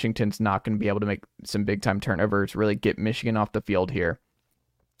Washington's not going to be able to make some big-time turnovers, really get Michigan off the field here.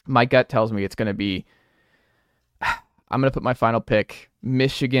 My gut tells me it's going to be, I'm going to put my final pick,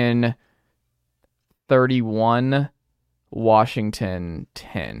 Michigan 31, Washington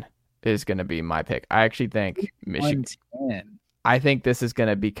 10 is going to be my pick. I actually think Michigan 10. I think this is going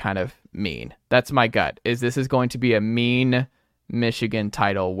to be kind of mean. That's my gut, is this is going to be a mean Michigan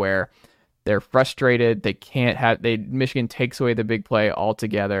title where they're frustrated. They can't have, Michigan takes away the big play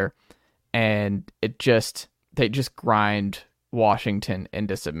altogether, and they just grind Washington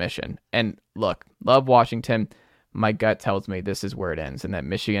into submission. And look, love Washington. My gut tells me this is where it ends, and that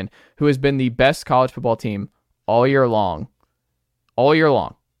Michigan, who has been the best college football team all year long,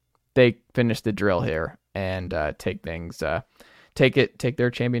 they finish the drill here and take their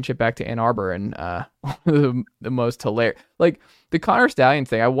championship back to Ann Arbor. And the most hilarious, like the Connor Stallions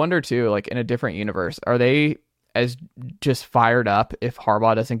thing, I wonder too, like in a different universe, are they as just fired up if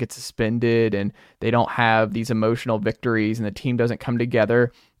Harbaugh doesn't get suspended and they don't have these emotional victories and the team doesn't come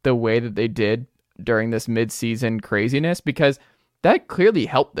together the way that they did during this mid-season craziness? Because that clearly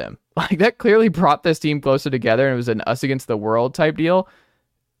helped them. Like that clearly brought this team closer together, and it was an us against the world type deal.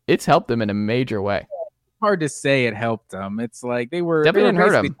 It's helped them in a major way. Hard to say it helped them. It's like they definitely didn't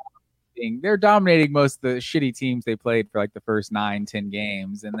hurt them. They're dominating most of the shitty teams they played for like the first 9-10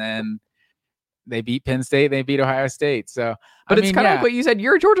 games, and then they beat Penn State, they beat Ohio State. So, but it's kind of like what you said.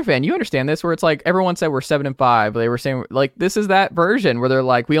 You're a Georgia fan. You understand this, where it's like everyone said we're 7-5. They were saying like this is that version where they're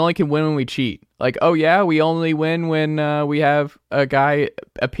like, we only can win when we cheat. Like, oh yeah, we only win when we have a guy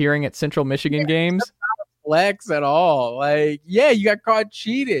appearing at Central Michigan games. Flex at all. Like, yeah, you got caught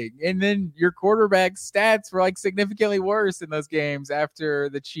cheating, and then your quarterback's stats were like significantly worse in those games after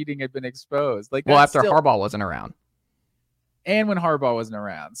the cheating had been exposed. Like, after Harbaugh wasn't around. And when Harbaugh wasn't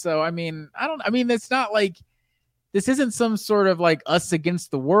around. So, I mean, it's not like this isn't some sort of like us against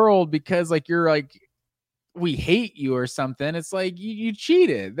the world because like you're like, we hate you or something. It's like you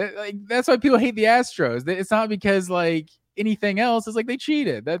cheated. That's why people hate the Astros. It's not because like anything else. It's like they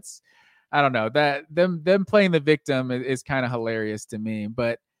cheated. I don't know, that them playing the victim is kind of hilarious to me.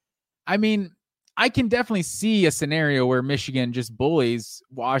 But I mean, I can definitely see a scenario where Michigan just bullies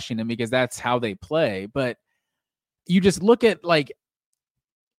Washington because that's how they play. But you just look at like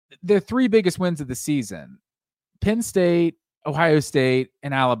the three biggest wins of the season: Penn State, Ohio State,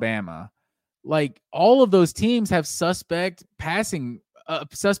 and Alabama. Like all of those teams have suspect passing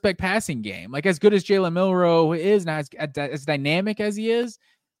game. Like as good as Jalen Milroe is and as dynamic as he is,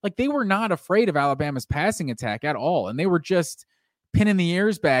 like they were not afraid of Alabama's passing attack at all. And they were just pinning the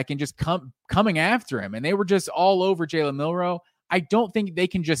ears back and just coming after him. And they were just all over Jalen Milroe. I don't think they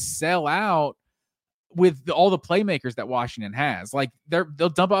can just sell out with all the playmakers that Washington has. Like they'll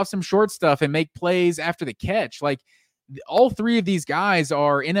dump off some short stuff and make plays after the catch. Like all three of these guys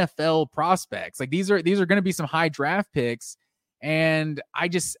are NFL prospects. Like these are going to be some high draft picks. And I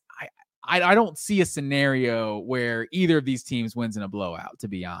don't see a scenario where either of these teams wins in a blowout, to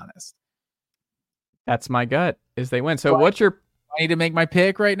be honest. That's my gut, is they win. So what's your... I need to make my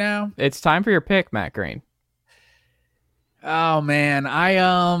pick right now? It's time for your pick, Matt Green. Oh, man.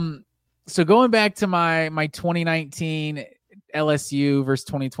 So going back to my 2019 LSU versus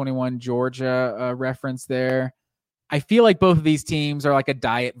 2021 Georgia reference there, I feel like both of these teams are like a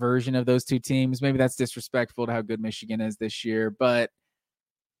diet version of those two teams. Maybe that's disrespectful to how good Michigan is this year, but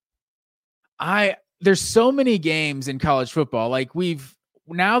there's so many games in college football. Like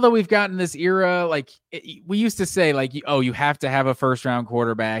now that we've gotten this era, like we used to say like, oh, you have to have a first round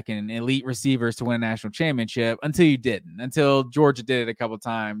quarterback and elite receivers to win a national championship, until Georgia did it a couple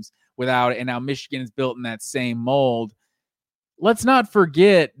times without it. And now Michigan is built in that same mold. Let's not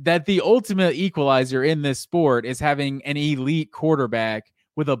forget that the ultimate equalizer in this sport is having an elite quarterback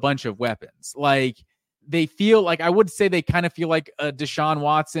with a bunch of weapons. Like they feel like, I would say they kind of feel like a Deshaun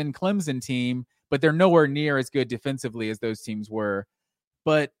Watson Clemson team, but they're nowhere near as good defensively as those teams were.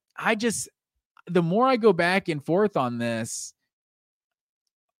 But the more I go back and forth on this,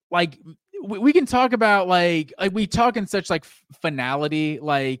 like we can talk about like we talk in such like finality,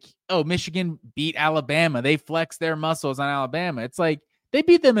 like, oh, Michigan beat Alabama. They flexed their muscles on Alabama. It's like they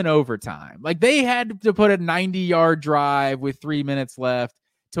beat them in overtime. Like they had to put a 90-yard drive with 3 minutes left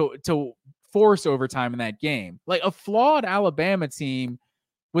to force overtime in that game. Like a flawed Alabama team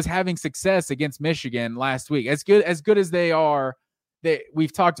was having success against Michigan last week. As good as they are,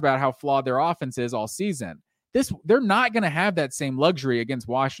 we've talked about how flawed their offense is all season. They're not going to have that same luxury against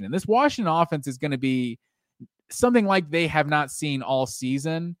Washington. This Washington offense is going to be something like they have not seen all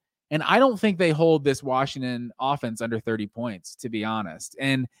season. And I don't think they hold this Washington offense under 30 points, to be honest.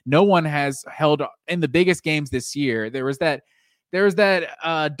 And no one has held in the biggest games this year. There was that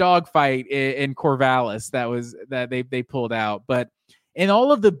dogfight in Corvallis that they pulled out. But in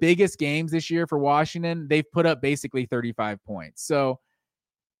all of the biggest games this year for Washington, they've put up basically 35 points. So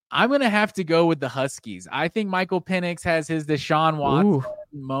I'm going to have to go with the Huskies. I think Michael Penix has his Deshaun Watson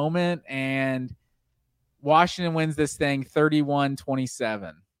moment, and Washington wins this thing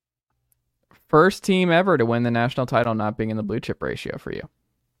 31-27. First team ever to win the national title not being in the blue chip ratio for you.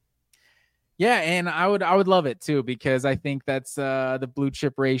 Yeah, and I would love it too, because I think that's the blue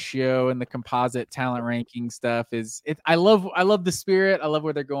chip ratio and the composite talent ranking stuff is it. I love the spirit. I love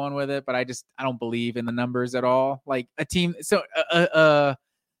where they're going with it, but I don't believe in the numbers at all. Like a team, so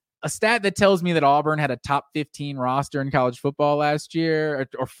a stat that tells me that Auburn had a top 15 roster in college football last year,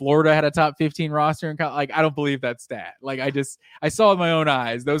 or Florida had a top 15 roster in college. Like, I don't believe that stat. Like I saw with my own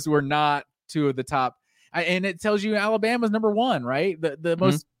eyes, those were not two of the top. And it tells you Alabama's number one, right? The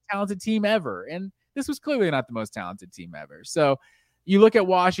most talented team ever. And this was clearly not the most talented team ever. So you look at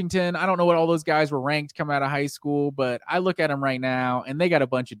Washington, I don't know what all those guys were ranked coming out of high school, but I look at them right now and they got a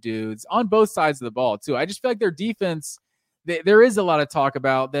bunch of dudes on both sides of the ball too. I just feel like their defense, there is a lot of talk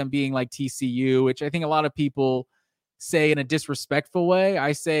about them being like TCU, which I think a lot of people say in a disrespectful way.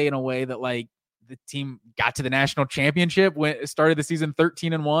 I say in a way that like the team got to the national championship when it started the season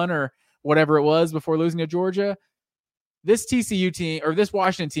 13-1 or whatever it was before losing to Georgia. This TCU team or this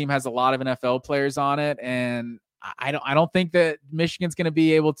Washington team has a lot of NFL players on it. And I don't think that Michigan's going to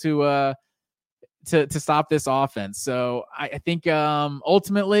be able to stop this offense. So I think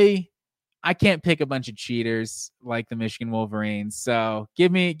ultimately I can't pick a bunch of cheaters like the Michigan Wolverines. So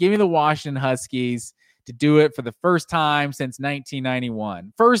give me the Washington Huskies to do it for the first time since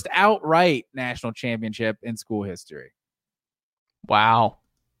 1991. First outright national championship in school history. Wow.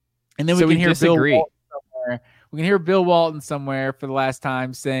 And then we can hear Bill Walton somewhere. We can hear Bill Walton somewhere for the last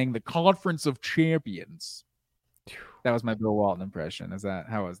time saying the Conference of Champions. That was my Bill Walton impression.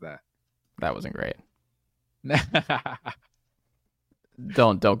 How was that? That wasn't great.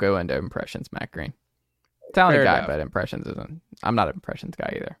 Don't go into impressions, Matt Green. Talented guy, but impressions isn't. I'm not an impressions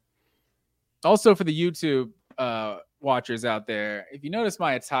guy either. Also, for the YouTube watchers out there, if you notice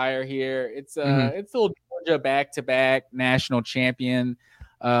my attire here, it's a little Georgia back-to-back national champion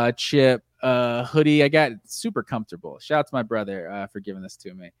chip hoodie. I got super comfortable. Shout out to my brother for giving this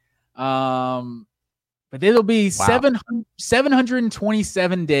to me. But it'll be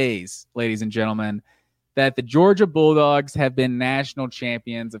 727 days, ladies and gentlemen, that the Georgia Bulldogs have been national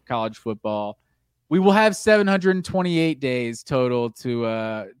champions of college football. We will have 728 days total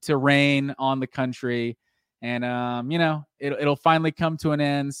to reign on the country, and it'll finally come to an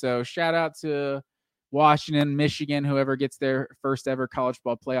end. So shout out to Washington, Michigan, whoever gets their first ever college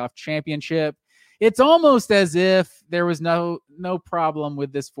football playoff championship. It's almost as if there was no problem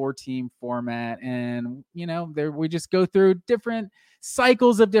with this 4-team format, and we just go through different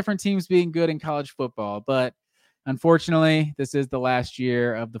cycles of different teams being good in college football. But unfortunately, this is the last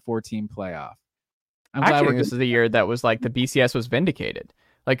year of the 4-team playoff. I'm glad this is the year that was like the BCS was vindicated,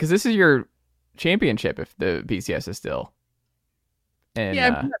 like because this is your championship if the BCS is still. And,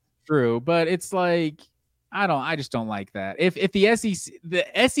 that's true, but it's like. I just don't like that. If the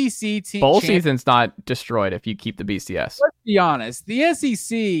SEC team bowl season's not destroyed if you keep the BCS. Let's be honest. The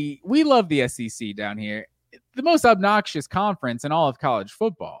SEC, we love the SEC down here. The most obnoxious conference in all of college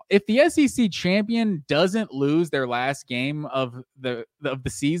football. If the SEC champion doesn't lose their last game of the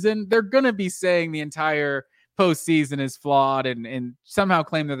season, they're gonna be saying the entire postseason is flawed and somehow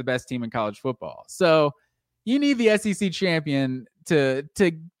claim they're the best team in college football. So you need the SEC champion to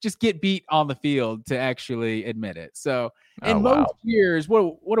just get beat on the field to actually admit it. So in most years,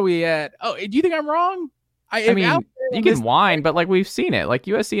 what are we at? Oh, do you think I'm wrong? I mean, you can whine, but like we've seen it. Like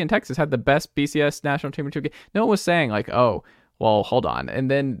USC and Texas had the best BCS national championship game. No one was saying like, oh, well, hold on.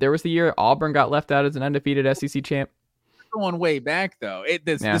 And then there was the year Auburn got left out as an undefeated SEC champ. Going way back though,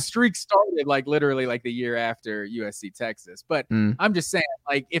 the streak started like literally like the year after USC Texas. But I'm just saying,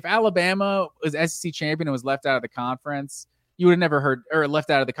 like if Alabama was SEC champion and was left out of the conference, you would have never heard, or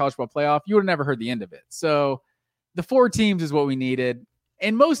left out of the college football playoff, you would have never heard the end of it. So the 4 teams is what we needed.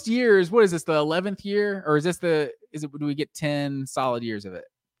 And most years, what is this, the 11th year, or do we get 10 solid years of it?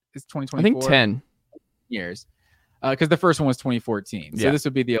 It's 2024. I think 10 years, because the first one was 2014. So this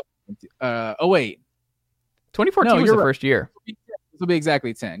would be the 2014 was the first year. This will be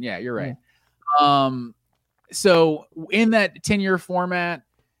exactly 10. Yeah, you're right. So in that 10-year format,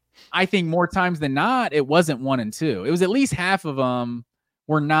 I think more times than not, it wasn't 1 and 2. It was at least half of them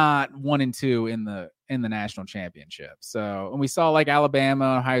were not 1 and 2 in the national championship. So, and we saw like Alabama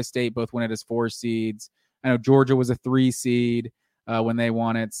and Ohio State both win it as 4 seeds. I know Georgia was a 3 seed when they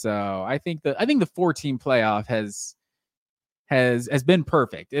won it. So I think the 4-team playoff has been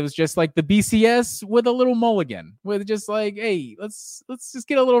perfect. It was just like the BCS with a little mulligan, with just like, hey, let's just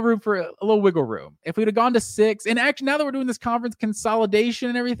get a little room for a little wiggle room. If we'd have gone to 6, and actually now that we're doing this conference consolidation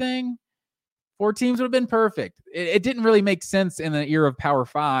and everything, 4 teams would have been perfect. It didn't really make sense in the era of Power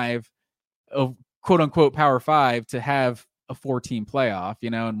 5, of quote unquote Power 5, to have a 4-team playoff,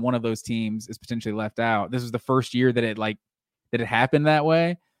 and one of those teams is potentially left out. This was the first year that it happened that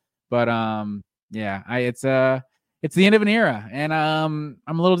way. But it's the end of an era, and I'm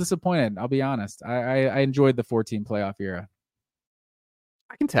a little disappointed. I'll be honest. I enjoyed the 4-team playoff era.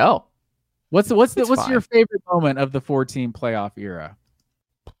 I can tell. What's your favorite moment of the 4-team playoff era?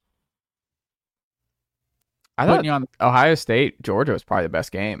 I thought Ohio State, Georgia was probably the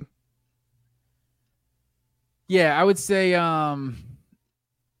best game. Yeah, I would say. I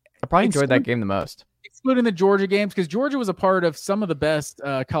probably enjoyed that game the most. Excluding the Georgia games, because Georgia was a part of some of the best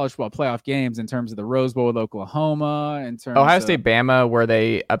college football playoff games in terms of the Rose Bowl with Oklahoma. In terms Ohio State, Bama, where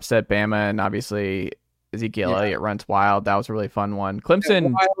they upset Bama, and obviously Ezekiel Elliott runs wild. That was a really fun one.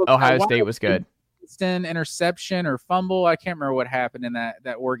 Clemson, Ohio State was good. Interception or fumble. I can't remember what happened in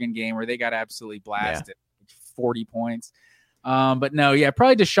that Oregon game where they got absolutely blasted, 40 points. But no,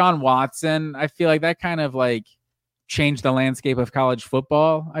 probably Deshaun Watson. I feel like that kind of like changed the landscape of college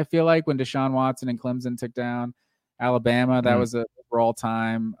football. I feel like when Deshaun Watson and Clemson took down Alabama, that was for all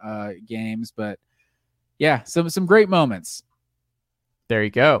time games. But yeah, some great moments. There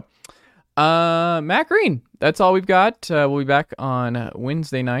you go. Matt Green, that's all we've got. We'll be back on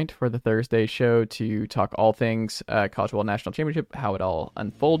Wednesday night for the Thursday show to talk all things college football national championship, how it all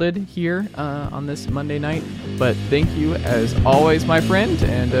unfolded here on this Monday night. But thank you as always, my friend,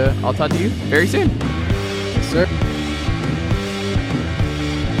 and I'll talk to you very soon. Yes, sir.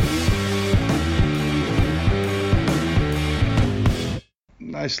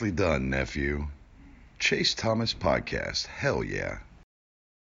 Nicely done, nephew. Chase Thomas Podcast. Hell yeah.